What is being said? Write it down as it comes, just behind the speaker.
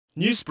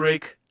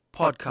Newsbreak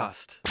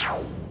Podcast.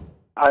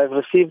 I've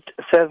received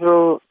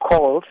several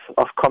calls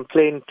of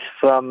complaint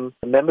from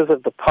members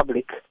of the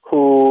public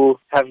who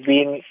have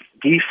been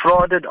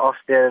defrauded of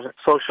their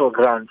social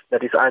grant,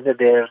 that is either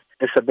their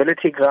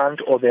disability grant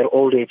or their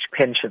old age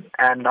pension.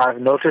 And I've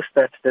noticed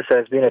that this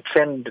has been a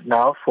trend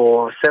now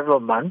for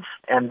several months,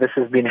 and this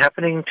has been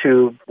happening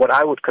to what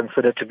I would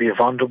consider to be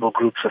vulnerable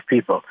groups of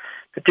people,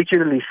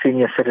 particularly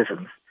senior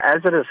citizens. As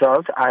a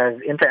result,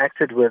 I've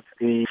interacted with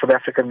the South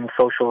African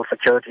Social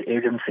Security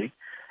Agency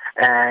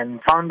and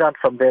found out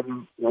from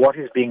them what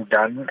is being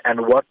done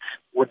and what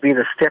would be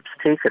the steps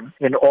taken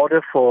in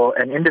order for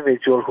an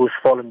individual who's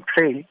fallen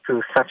prey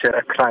to such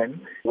a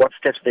crime, what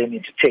steps they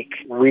need to take.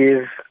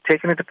 We've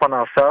taken it upon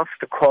ourselves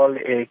to call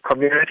a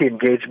community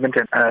engagement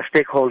and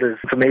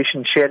stakeholders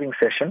information sharing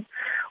session,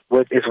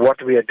 which is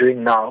what we are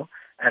doing now.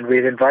 And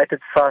we've invited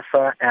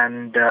SASSA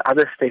and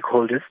other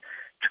stakeholders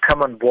to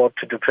come on board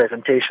to do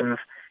presentations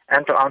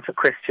and to answer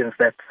questions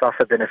that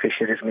SASSA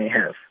beneficiaries may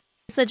have.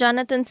 So,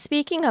 Jonathan,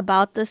 speaking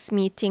about this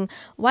meeting,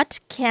 what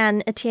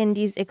can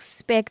attendees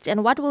expect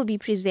and what will be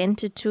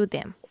presented to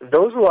them?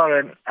 Those who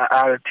are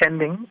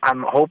attending,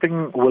 I'm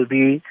hoping, will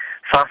be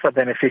SASSA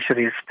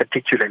beneficiaries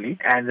particularly,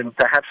 and then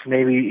perhaps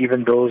maybe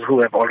even those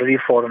who have already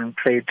fallen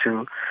prey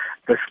to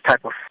this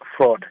type of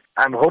fraud.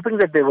 I'm hoping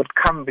that they would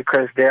come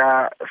because there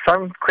are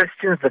some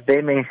questions that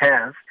they may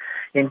have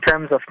in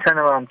terms of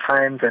turnaround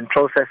times and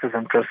processes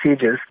and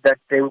procedures that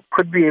they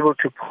could be able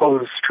to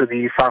pose to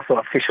the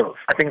SASSA officials.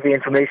 I think the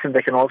information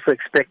they can also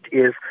expect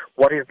is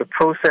what is the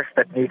process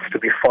that needs to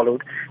be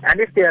followed, and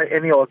if there are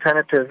any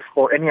alternatives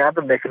or any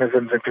other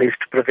mechanisms in place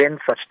to prevent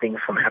such things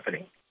from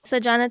happening. So,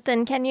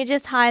 Jonathan, can you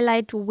just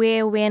highlight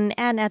where, when,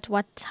 and at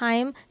what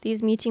time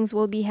these meetings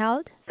will be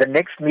held? The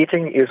next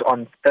meeting is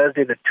on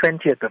Thursday, the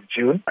 20th of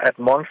June at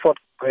Montfort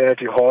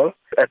Community Hall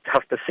at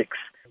 6:30.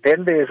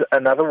 Then there's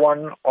another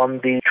one on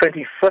the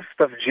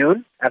 21st of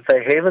June at the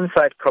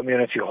Havenside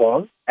Community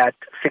Hall at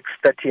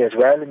 6:30 as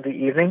well in the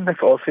evening.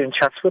 That's also in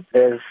Chatsworth.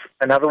 There's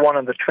another one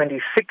on the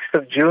 26th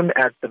of June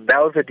at the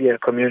Belvedere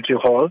Community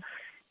Hall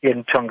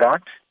in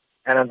Tongaat.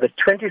 And on the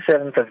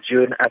 27th of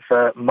June at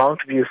the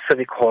Mount View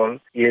Civic Hall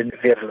in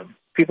Verulam.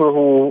 People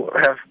who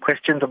have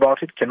questions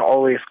about it can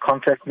always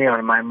contact me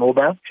on my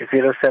mobile,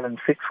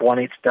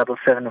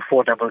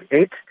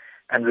 076-1877-488,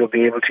 and we'll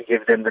be able to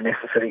give them the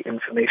necessary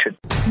information.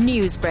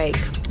 Newsbreak,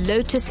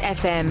 Lotus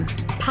FM,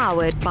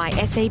 powered by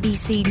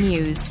SABC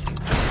News.